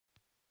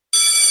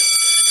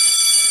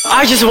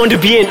I just want to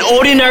be an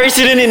ordinary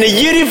student in a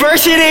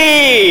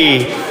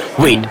university.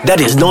 Wait,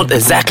 that is not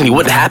exactly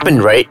what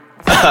happened, right?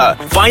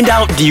 Find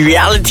out the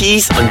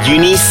realities on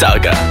Uni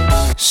Saga.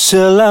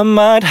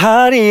 Selamat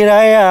Hari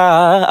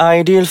Raya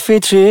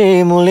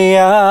Aidilfitri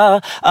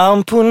mulia.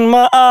 Ampun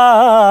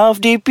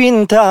maaf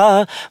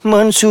dipinta,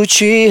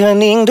 mensuci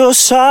hening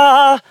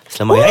dosa.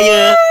 Selamat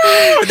Raya.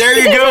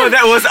 There you go.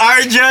 That was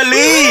Arja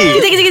Lee.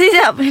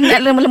 Sekejap.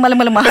 Nak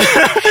lemah.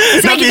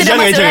 Sekarang kita dah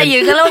masuk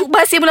raya. Kalau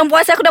masih belum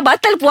puasa, aku dah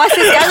batal puasa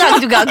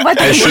sekarang juga. Aku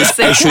batal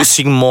puasa. I should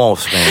sing more.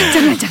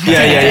 Jangan.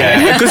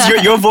 Yeah. Because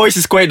your voice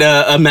is quite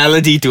a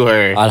melody to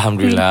her.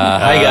 Alhamdulillah.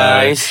 Hi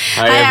guys.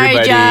 Hi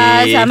everybody.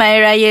 Arja, selamat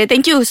Hari Raya.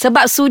 Thank you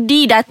sebab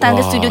sudi datang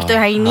ke studio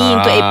kita hari ni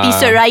untuk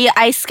episod Raya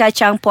Ais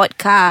Kacang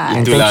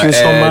Podcast. Thank you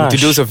so much.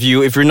 To those of you,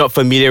 if you're not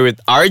familiar with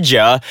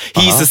Arja,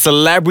 he's a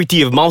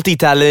celebrity of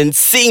multi-talent,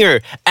 singer,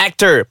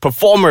 actor,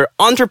 performer,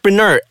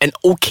 entrepreneur, and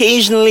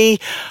occasionally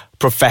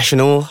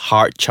professional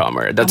heart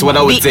charmer. That's what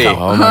I would say.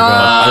 Oh my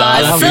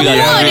God.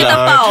 Semua dia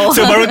tapau.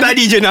 So baru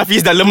tadi je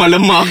Naffiz dah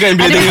lemah-lemah kan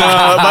bila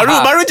dengar.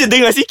 Baru je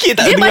dengar sikit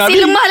tak Dia dengar.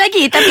 masih lemah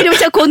lagi, tapi dia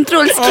macam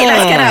kontrol sikit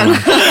lah sekarang.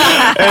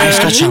 Ais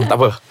kacang tak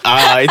apa.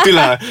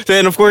 Itulah. So,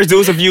 and of course,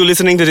 those of you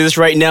listening to this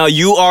right now,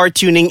 you are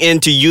tuning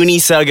in to Uni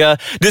Saga.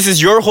 This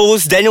is your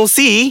host, Daniel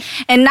C.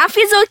 And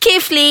Naffiz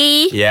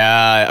Zolkefli.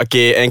 Yeah,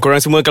 okay. And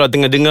korang semua kalau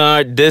tengah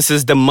dengar, this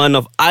is the month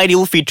of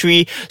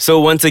Aidilfitri.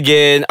 So once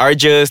again,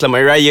 Arja, selamat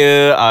Hari Raya.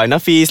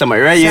 Naffiz, selamat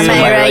Hari Raya.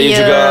 Selamat Hari Raya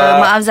juga.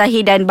 Maaf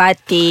Zahir dan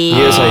batin.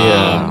 Ya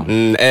saya.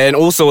 And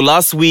also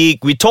last week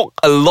we talked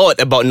a lot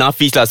about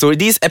Naffiz lah. So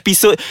this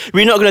episode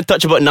we're not going to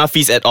touch about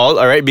Naffiz at all,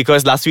 alright?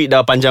 Because last week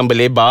dah panjang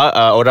berlebar.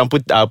 Orang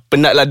pun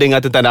penat lah dengar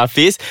tentang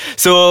Naffiz.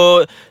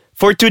 So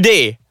for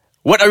today,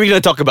 what are we going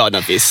to talk about,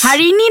 Naffiz?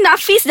 Hari ni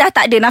Naffiz dah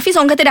tak ada. Naffiz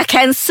orang kata dah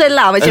cancel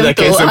lah macam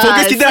tu.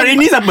 Fokus kita hari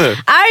ni siapa?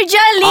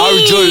 Arja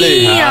Lee.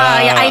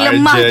 Yang I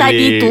lemah Arja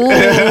tadi Lee. tu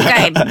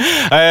kan.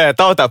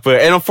 Tahu tak apa.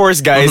 And of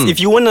course guys, if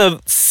you want to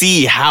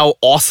see how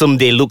awesome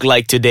they look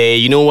like today,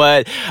 you know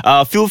what?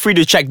 Feel free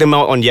to check them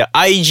out on their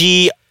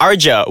IG.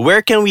 Arja,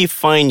 where can we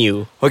find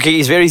you? Okay,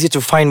 it's very easy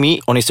to find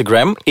me on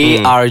Instagram.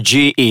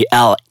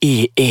 ARJALEA.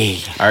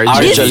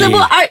 Dia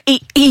sebut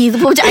R-E-E.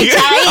 Sebut macam air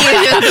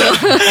macam tu.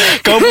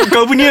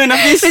 Kau punya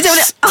Naffiz? Macam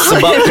mana?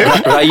 Sebab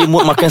Raya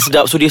mood makan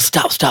sedap, so dia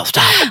stop.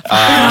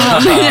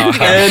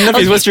 And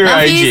Naffiz, what's your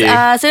IG?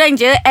 Naffiz, senang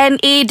je.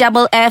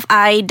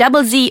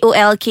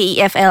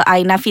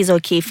 NAFFIZZOLKEFLI. Naffiz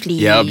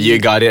Zolkefli. Yep,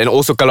 you got it. And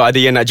also kalau ada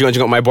yang nak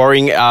jenguk-jenguk my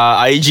boring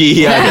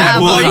IG,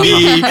 that will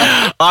be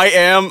I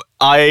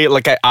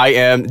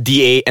am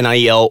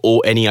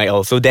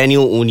DANIEL. So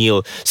Daniel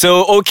O'Neill.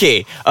 So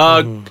okay,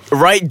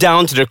 right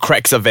down to the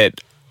cracks of it.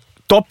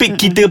 Topik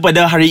kita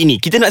pada hari ini,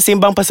 kita nak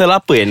sembang pasal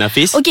apa ya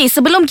Naffiz? Okay,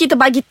 sebelum kita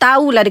bagi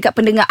tahulah dekat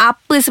pendengar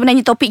apa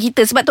sebenarnya topik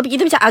kita, sebab topik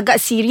kita macam agak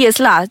serius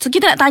lah. So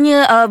kita nak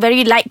tanya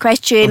very light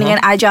question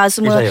dengan Arja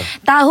semua.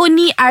 Tahun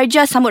ni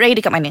Arja sambut raya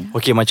dekat mana?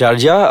 Okay, macam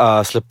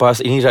Arja, selepas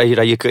ini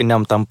raya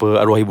ke-6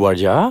 tanpa arwah ibu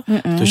Arja.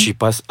 So she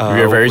passed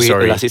We are very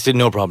sorry. last year.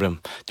 No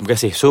problem. Terima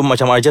kasih. So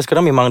macam Arja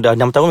sekarang memang dah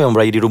 6 tahun memang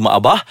beraya di rumah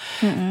abah.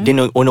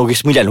 Then on Negeri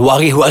Sembilan.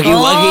 Warih.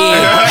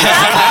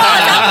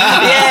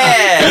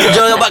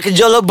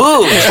 Kejual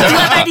lebu.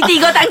 Jual tadi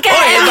 3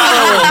 tangkai.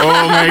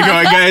 Oh my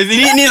god guys,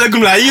 ini lagu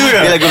Melayu ke?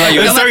 Ini lagu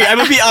Melayu. Sorry, I'm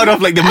a bit out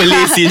of like the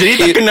Malay scene. Jadi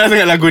tak kenal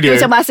sangat lagu dia.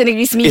 Macam bahasa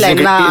Negeri Sembilan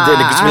lah.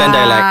 Negeri Sembilan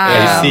dialect.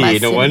 I see,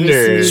 no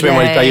wonder. So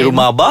memang di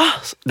rumah abah,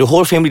 the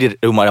whole family di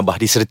rumah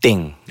abah di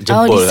Serting.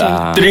 Jempol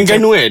lah.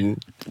 Terengganu kan?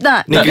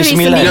 Negeri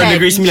Sembilan.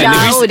 Negeri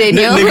Sembilan.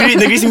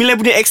 Negeri Sembilan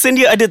punya accent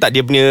dia ada tak?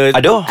 Dia punya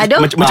Ada.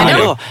 Macam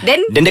mana?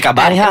 Dan dia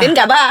kabar ni ha. Dan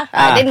kabar.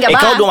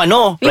 Kau dua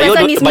mana? Raya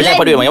banyak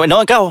pada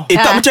mana kau?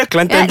 Tak macam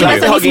Kelantan tu.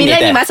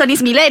 Ni bahasa ni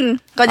 9.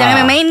 Kau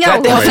jangan main-main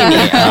kau.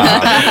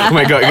 Oh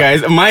my god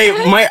guys,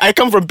 I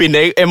come from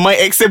Penang and my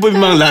accent pun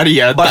memang lari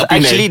lah. But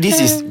actually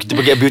this is kita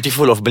bagi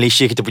beautiful of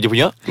Malaysia, kita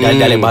punya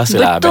dialek bahasa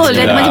lah. Betul,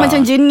 dan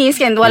macam-macam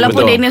jenis kan.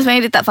 Walaupun Daniel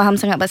sebenarnya dia tak faham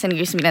sangat bahasa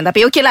Negeri Sembilan,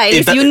 tapi okay lah, at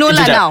least you know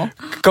lah now.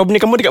 Kau punya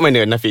kamu dekat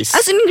mana Naffiz?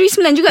 Negeri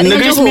Sembilan juga.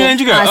 Negeri Sembilan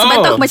juga.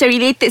 Sebab tu aku macam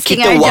related sikit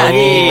Kita dengan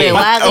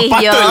Arja.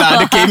 Patutlah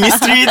ada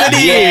chemistry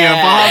tadi.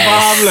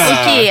 Faham lah.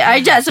 Okay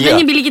Arja,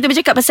 sebenarnya bila kita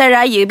bercakap pasal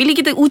raya, bila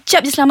kita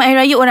ucap je selamat Hari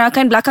Raya, orang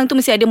akan belakang tu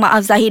mesti ada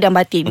maaf zahir dan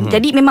batin.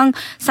 Jadi memang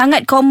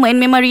sangat common,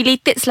 memang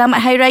related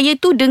selamat Hari Raya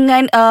tu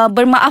dengan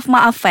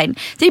bermaaf-maafan.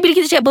 Jadi bila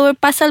kita cakap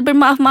pasal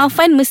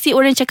bermaaf-maafan, mesti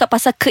orang cakap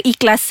pasal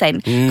keikhlasan.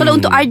 Kalau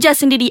untuk Arja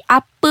sendiri,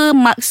 apa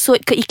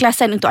maksud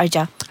keikhlasan untuk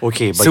Arja?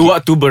 Okay,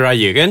 sewaktu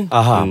beraya kan?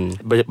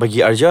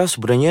 Bagi Arja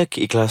sebenarnya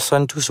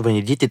keikhlasan tu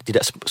sebenarnya dia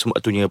tidak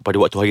semestinya pada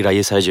waktu hari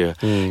raya saja.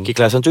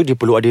 Keikhlasan tu dia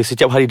perlu ada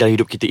setiap hari dalam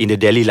hidup kita, in the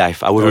daily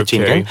life, our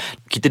routine kan.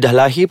 Kita dah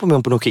lahir pun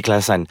memang penuh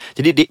keikhlasan.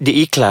 Jadi dia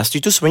ikhlas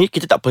itu sebenarnya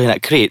kita tak perlu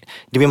nak create.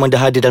 Dia memang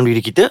dah ada dalam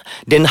diri kita.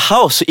 Then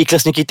how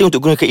seikhlasnya kita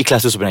untuk guna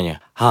keikhlas tu sebenarnya.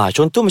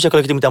 Contoh macam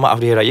kalau kita minta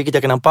maaf di hari raya, kita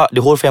akan nampak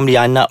the whole family,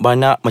 anak,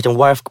 beranak, macam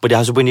wife kepada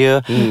husband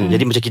dia.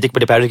 Jadi macam kita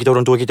kepada parents kita,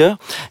 orang tua kita.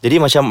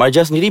 Jadi macam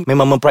Arja sendiri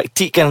memang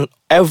mempraktikkan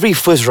every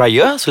first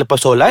raya selepas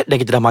solat dan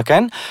kita dah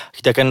makan,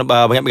 kita akan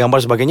banyak bergambar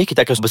sebagainya,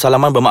 kita akan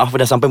bersalaman, bermaaf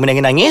dan sampai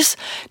menangis-nangis.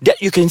 That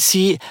you can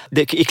see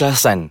the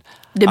keikhlasan.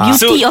 The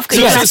beauty of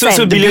keikhlasan.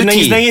 So bila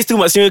nangis-nangis tu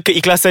maksudnya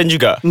keikhlasan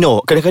juga?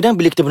 No, kadang-kadang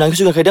bila kita menangis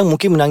tu, kadang-kadang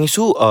mungkin menangis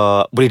tu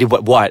boleh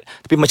dibuat-buat.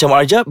 Tapi macam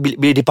Arja,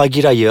 bila di pagi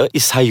raya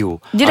is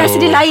sayu. Dia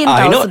rasa dia lain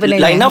tau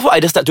sebenarnya. Like now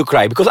I just start to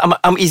cry because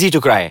I'm easy to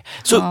cry.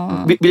 So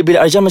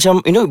bila Arja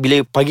macam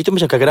bila pagi tu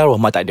macam kadang-kadang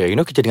rahmat tak ada.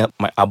 Kita dengan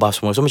abah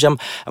semua. So macam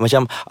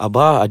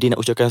abah, adik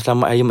nak ucapkan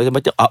selamat hari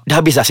macam-macam. Dah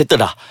habis dah,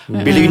 settle dah.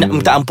 Bila you nak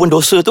minta ampun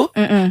dosa tu,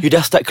 you dah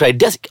start cry.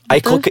 That's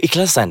I call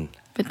keikhlasan.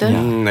 Betul.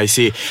 I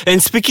see. And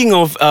speaking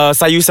of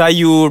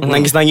sayu-sayu,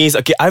 nangis-nangis,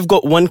 okay, I've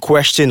got one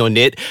question on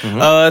it.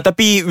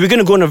 Tapi we're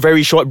gonna go on a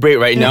very short break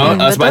right now.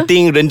 Sebab I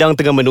think rendang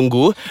tengah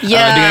menunggu.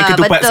 Dengan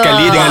ketupat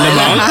sekali, dengan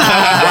lemang.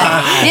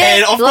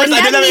 And of course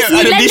ada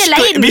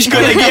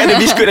Bishkot lagi. Ada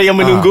Bishkot yang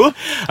menunggu.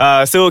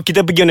 So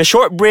kita pergi on a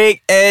short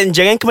break. And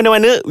jangan ke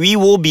mana-mana. We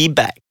will be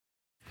back.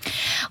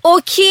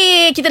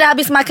 Okey, kita dah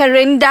habis makan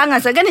rendang.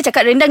 Asal kan dia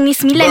cakap rendang ni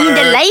sembilan ni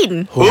dia lain.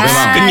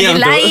 Kenyang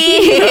tu.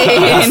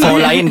 Lain. So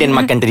lain dan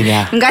makan tadi ni.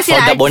 Terima kasih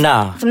lah.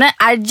 Sebenarnya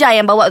Arja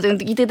yang bawa tu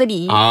untuk kita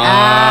tadi.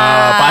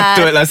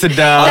 Patutlah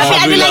sedap. Tapi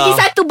ada lagi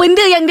satu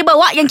benda yang dia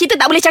bawa yang kita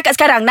tak boleh cakap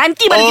sekarang.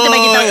 Nanti baru kita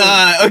bagi tahu.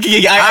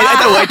 Okay, I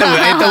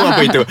tahu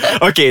apa itu.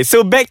 Okay,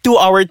 so back to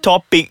our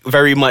topic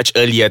very much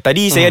earlier.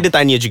 Tadi saya ada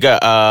tanya juga,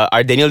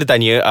 Daniel ada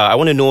tanya, I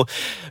want to know,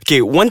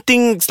 okay, one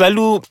thing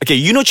selalu, okay,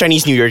 you know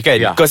Chinese New Year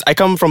kan? Because I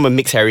come from a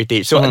mixed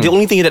heritage. So the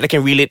only thing that I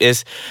can relate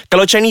is,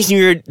 kalau Chinese New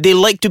Year, they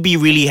like to be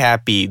really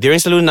happy. Diorang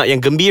selalu nak yang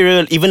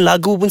gembira, even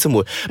lagu pun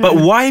semua. But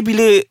why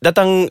bila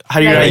datang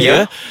Hari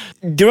Raya,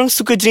 diorang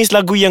suka jenis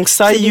lagu yang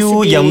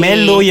sayu, yang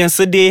mellow, yang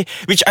sedih,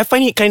 which I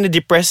find it kind of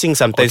depressing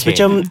sometimes.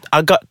 Macam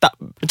agak tak,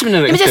 macam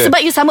mana nak macam sebab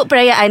you sambut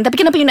perayaan, tapi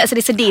kenapa you nak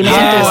sedih-sedih macam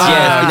tu?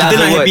 Kita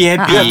nak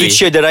happy-happy. You have to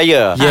share the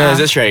raya.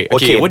 Yes, that's right.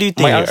 Okay, what do you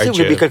think, my answer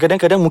will be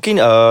kadang-kadang mungkin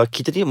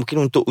kita ni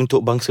mungkin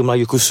untuk bangsa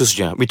Melayu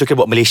khususnya, we talking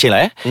about Malaysia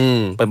lah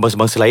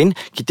bangsa-bangsa lain,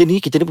 kita ni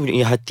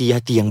punya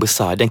hati-hati yang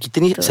besar, dan kita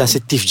ni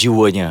sensitif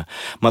jiwanya.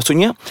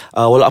 Maksudnya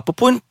walau apa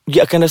pun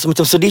dia akan rasa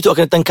macam sedih tu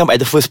akan datang come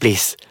at the first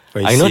place.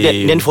 I know that,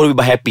 then follow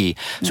by happy.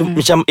 So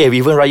macam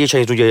even raya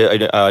Chinese New Year,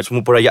 semua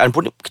perayaan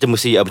pun kita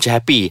mesti macam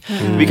happy.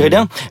 Tapi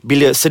kadang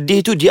bila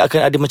sedih tu dia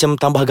akan ada macam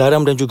tambah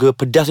garam dan juga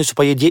pedas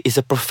supaya dia is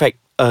a perfect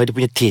dia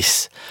punya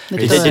taste.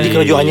 Jadi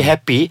kalau you hanya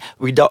happy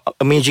without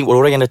amazing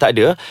orang yang dah tak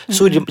ada,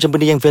 so dia macam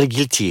benda yang very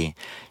guilty.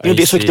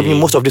 That's why kita punya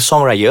most of the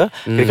song raya,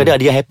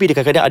 kadang-kadang ada yang happy,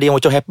 kadang-kadang ada yang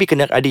macam happy,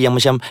 kena ada yang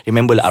macam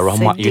remember lah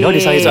rahmat,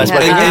 this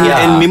sebagainya.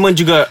 And memang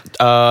juga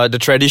the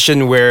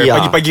tradition where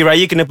pagi-pagi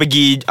raya kena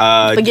pergi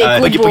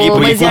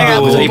kubur,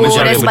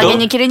 dan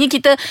sebagainya. Kiranya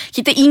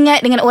kita ingat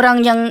dengan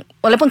orang yang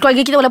walaupun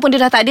keluarga kita, walaupun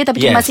dia dah tak ada,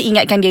 tapi kita masih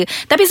ingatkan dia.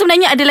 Tapi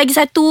sebenarnya ada lagi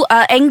satu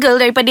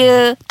angle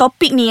daripada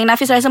topik ni yang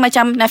Naffiz rasa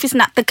macam Naffiz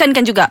nak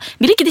tekankan juga.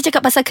 Bila kita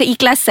cakap pasal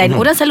keikhlasan,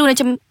 orang selalu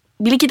macam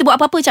bila kita buat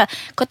apa-apa macam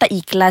kau tak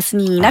ikhlas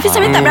ni. Naffiz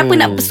sebenarnya tak berapa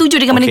nak setuju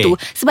dengan benda tu.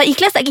 Sebab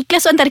ikhlas tak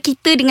ikhlas tu antara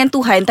kita dengan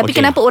Tuhan. Tapi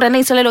kenapa orang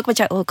lain selalu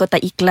macam kau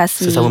tak ikhlas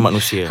ni. Sesama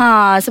manusia.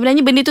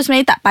 Sebenarnya benda tu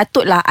sebenarnya tak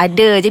patutlah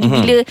ada. Jadi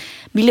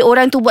bila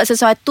orang tu buat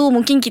sesuatu,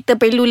 mungkin kita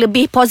perlu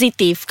lebih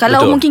positif.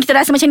 Kalau mungkin kita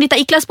rasa macam dia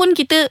tak ikhlas pun,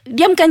 kita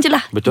diamkan je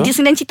lah. Dia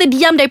senang cerita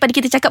diam daripada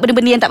kita cakap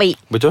benda-benda yang tak baik.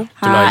 Betul.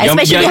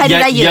 Especially hari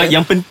raya.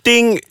 Yang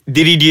penting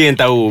diri dia yang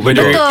tahu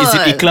whether is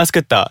it ikhlas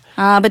ke tak.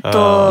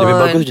 Betul. Lebih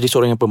bagus jadi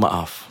seorang yang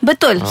pemaaf.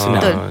 Betul.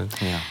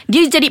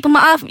 Dia jadi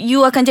pemaaf,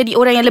 you akan jadi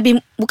orang yang lebih,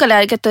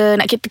 bukanlah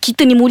kata nak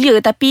kita ni mulia,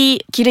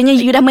 tapi kiranya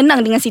you dah menang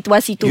dengan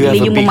situasi tu bila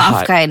you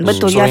memaafkan.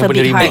 Betul, you have a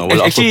big heart.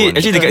 Actually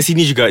dekat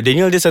sini juga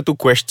Daniel ada satu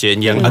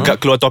question yang agak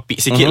keluar topik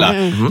sikit lah.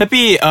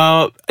 Tapi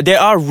there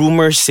are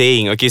rumors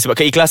saying, okay, sebab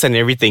keikhlasan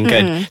and everything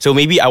kan, so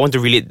maybe I want to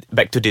relate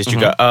back to this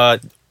juga.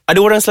 Ada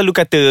orang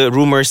selalu kata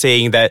rumor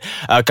saying that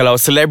kalau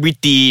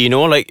celebrity,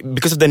 like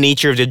because of the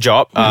nature of the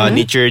job,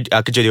 nature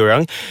kerja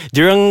diorang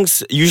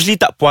usually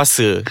tak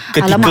puasa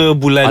ketika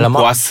bulan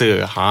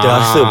puasa.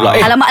 Terasa pula.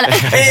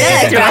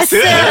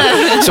 Terasa.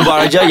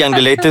 Sebab Arja yang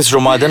the latest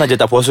Ramadan aja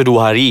tak puasa 2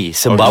 hari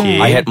sebab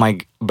I had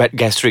my bad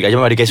gastric. Aja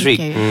ada gastric.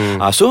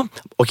 So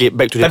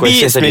back to the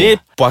question tadi. Tapi sebenarnya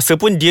puasa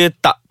pun dia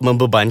tak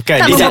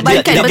membebankan.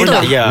 Dia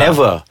betul.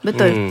 Never.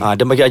 Betul.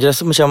 Dan bagi Arja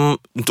rasa macam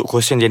untuk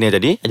question Daniel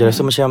tadi, Arja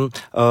rasa macam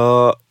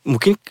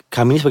mungkin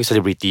kami sebagai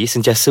selebriti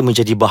sentiasa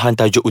menjadi bahan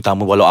tajuk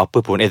utama walau apa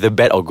pun, either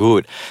bad or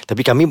good.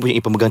 Tapi kami punya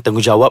pemegang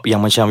tanggungjawab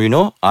yang macam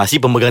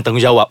pemegang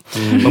tanggungjawab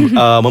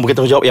memegang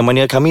tanggungjawab yang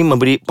mana kami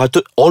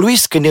patut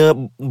always kena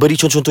beri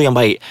contoh-contoh yang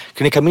baik.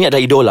 Kerana kami ni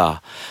adalah idola.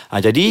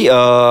 Jadi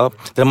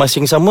dalam masa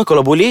yang sama,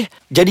 kalau boleh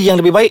jadi yang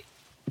lebih baik,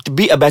 to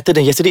be a better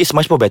than yesterday is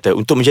much more better,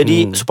 untuk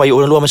menjadi supaya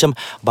orang luar macam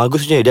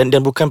bagusnya, dan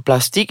bukan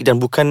plastik dan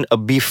bukan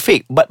be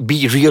fake, but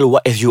be real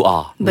what as you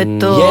are.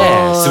 Betul.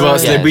 Sebab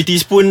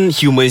celebrities pun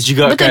humans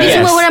juga. Betul,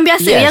 dia semua orang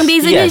biasa. Yang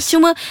bezanya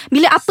cuma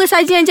bila apa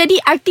saja yang jadi,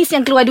 artis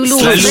yang keluar dulu.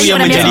 Selalu yang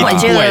menjadi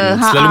tumpuan.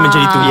 Selalu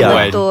menjadi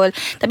tumpuan. Betul.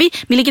 Tapi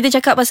bila kita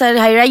cakap pasal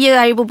hari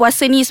raya, hari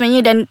berpuasa ni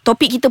sebenarnya, dan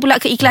topik kita pula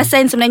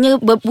keikhlasan, sebenarnya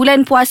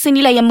bulan puasa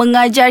ni lah yang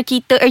mengajar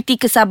kita erti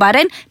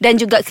kesabaran dan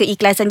juga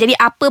keikhlasan. Jadi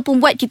apa pun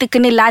buat, kita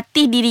kena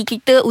latih diri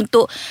kita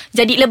untuk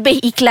jadi lebih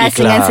ikhlas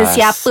dengan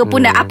sesiapa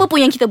pun dan apa pun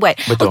yang kita buat.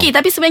 Okey,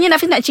 tapi sebenarnya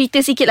Naffiz nak cerita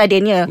sikit lah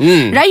Daniel.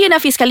 Raya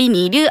Naffiz kali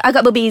ni dia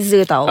agak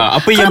berbeza tau.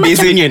 Apa yang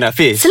bezanya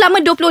Naffiz?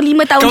 Selama 25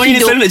 tahun kau hidup. Kau ni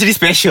selalu nak jadi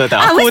special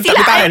tau. Aku tak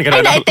bertahan kan.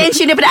 I nak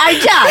attention daripada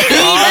Arja.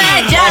 Terima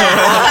Arja.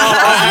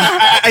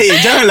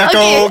 Janganlah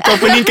kau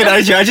peningkan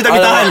Arja. Arja tak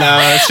bertahan lah.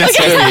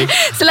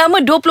 Selama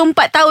 24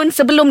 tahun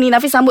sebelum ni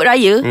Naffiz sambut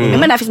raya,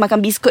 memang Naffiz makan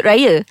biskut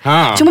raya.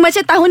 Cuma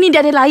macam tahun ni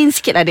dia ada lain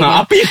sikit lah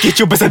Daniel. Apa yang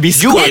kecoh pasal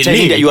biskut You are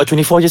telling that you are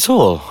 24 years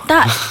old?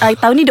 Tak,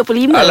 tahun ni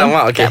 25.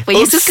 Alamak, okay. Tak apa,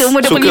 you suka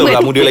umur 25. Suka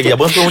lah, muda lagi.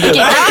 Abang suka muda.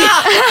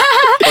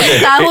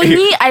 Tahun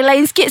ni I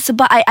lain sikit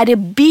sebab I ada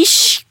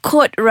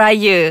Bishkot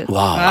Raya.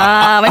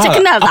 Macam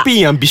kenal tak? Apa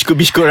yang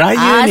biskut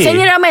raya ni?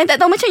 Sebenarnya ramai yang tak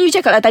tahu. Macam you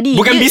cakap lah tadi.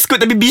 Bukan biskut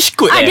tapi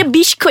biskut Dia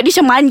biskut. Dia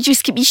macam manju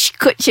sikit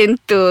biskut macam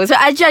tu. So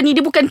Arja ni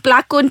dia bukan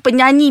pelakon,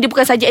 penyanyi. Dia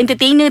bukan saja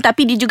entertainer,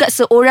 tapi dia juga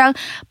seorang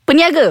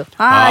peniaga.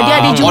 Dia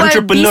ada jual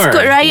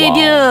biskut raya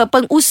dia.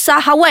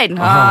 Pengusahawan.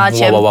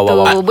 Macam tu.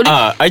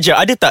 Arja,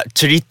 ada tak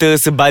cerita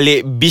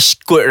sebalik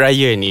biskut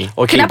raya ni?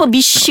 Kenapa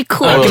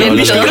biskut?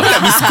 Biskut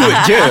tak biskut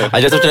je.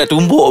 Arja tu nak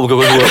tumbuk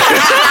bukan dua.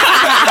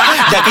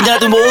 Dah kenyang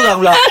nak tumbuk orang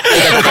pula.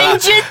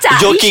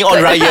 Joking on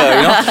Raya,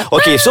 you know.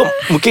 Okay, so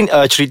mungkin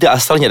cerita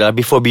asalnya adalah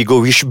before we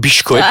go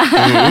Bishkot,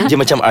 dia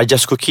macam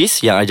Arja's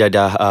Cookies yang Arja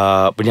dah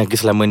berniaga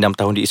selama 6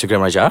 tahun di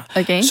Instagram Arja.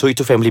 So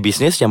itu family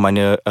business yang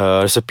mana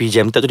resepi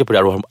jam tu daripada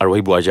arwah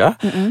ibu Arja.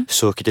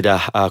 So kita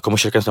dah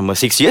komersialkan selama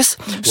 6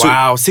 years.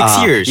 Wow,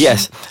 6 years.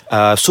 Yes.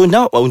 So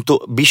now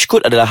untuk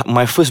Bishkot adalah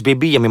my first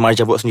baby yang memang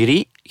Arja buat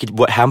sendiri. Kita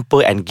buat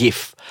hamper and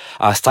gift.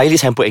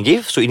 Stylish hamper and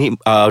gift. So ini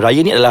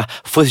Raya ni adalah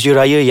first year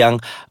Raya yang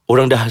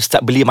orang dah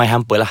start beli my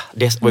hamper lah.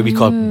 That's what we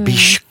call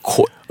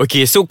Bishkot.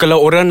 Okay, so kalau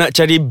orang nak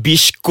cari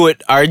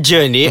Bishkot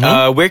Arja ni,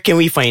 where can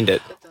we find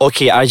it?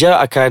 Okay, Arja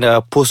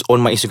akan post on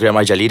my Instagram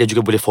Arjali dan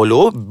juga boleh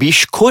follow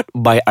Bishkot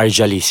by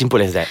Arjali.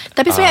 Simple as that.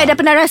 Tapi sebenarnya ada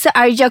pernah rasa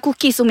Arja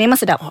cookies tu memang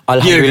sedap.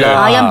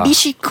 Alhamdulillah. Yang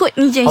Bishkot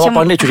ni je awak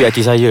macam pandai curi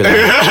hati saya lah.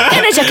 Kan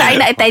dah cakap I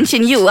nak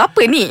attention you.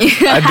 Apa ni?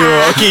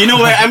 Aduh, okay, you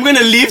know what, I'm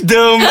gonna leave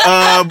them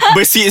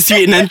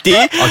bersweet-sweet nanti.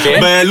 Okay.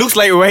 But looks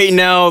like right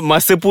now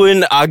masa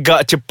pun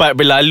agak cepat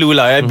berlalu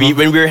lah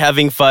when we're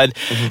having fun.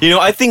 You know,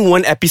 I think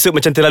one episode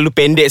macam terlalu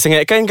pendek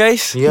sangat kan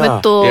guys?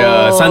 Betul.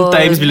 Yeah,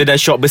 sometimes bila dah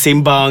shop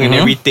bersembang and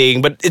everything,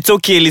 but it's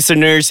okay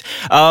listeners.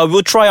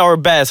 We'll try our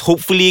best.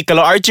 Hopefully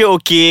kalau Arja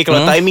okay,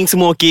 kalau timing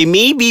semua okay,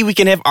 maybe we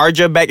can have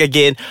Arja back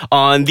again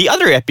on the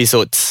other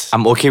episodes.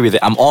 I'm okay with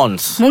it. I'm on.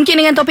 Mungkin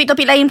dengan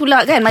topik-topik lain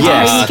pula kan. Macam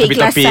hari ni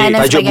keikhlasan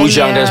dan tajuk sebagainya.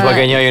 bujang dan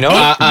sebagainya, you know.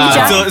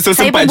 So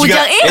saya sempat pun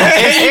juga.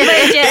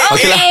 bujang.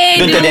 Okay lah.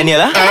 Don't tell Daniel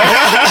lah.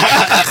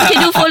 Okay,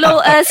 do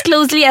follow us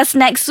closely as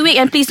next week.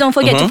 And please don't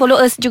forget to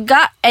follow us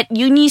juga at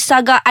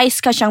Unisaga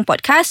Ais Kacang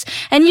Podcast.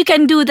 And you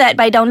can do that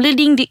by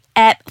downloading the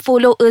app.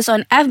 Follow us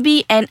on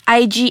FB and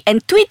IG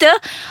and Twitter.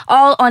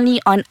 All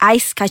only on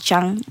Ais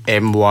Kacang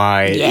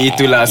MY. Yes.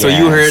 Itulah. So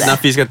you heard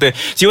Naffiz kata,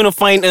 so you want to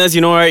find us, you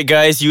know, right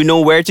guys, you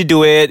know where to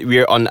do it.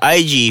 We're on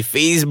IG,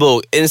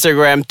 Facebook,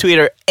 Instagram,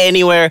 Twitter,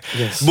 anywhere.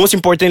 Yes. Most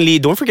importantly,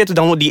 don't forget to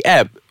download the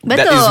app. Betul.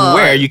 That is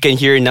where you can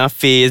hear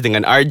Naffiz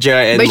dengan Arja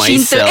and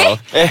myself.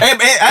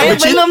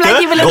 Belum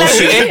lagi.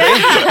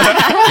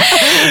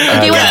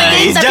 Okay,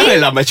 guys,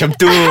 janganlah macam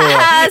tu.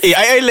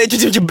 I like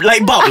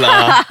light bulb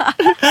lah.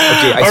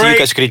 Okay, I see you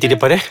kat security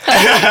depan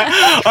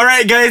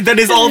Alright guys, that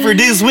is all for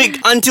this week.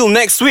 Until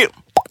next week,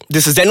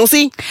 this is Daniel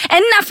C.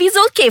 And Naffiz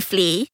Zolkefli.